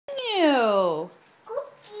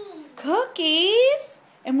Cookies?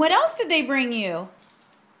 And what else did they bring you?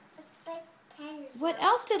 What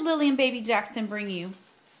else did Lily and Baby Jackson bring you?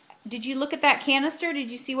 Did you look at that canister?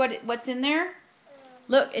 Did you see what's in there?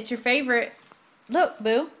 Look, it's your favorite. Look,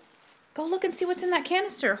 Boo. Go look and see what's in that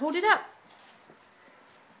canister. Hold it up.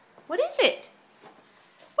 What is it?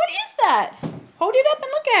 What is that? Hold it up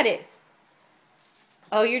and look at it.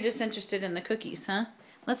 Oh, you're just interested in the cookies, huh?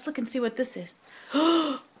 Let's look and see what this is.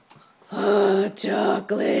 Oh,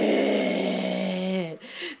 chocolate.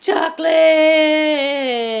 Chocolate.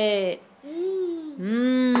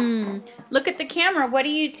 Look at the camera. What do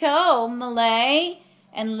you tell Malay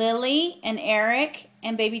and Lily and Eric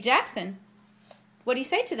and Baby Jackson? What do you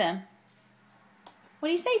say to them? What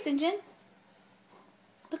do you say, Sinjin?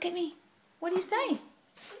 Look at me. What do you say?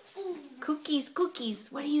 Cookies,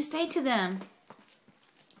 cookies. What do you say to them?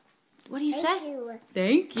 What do you say? You.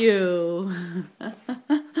 Thank you.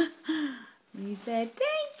 You said thank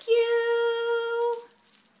you.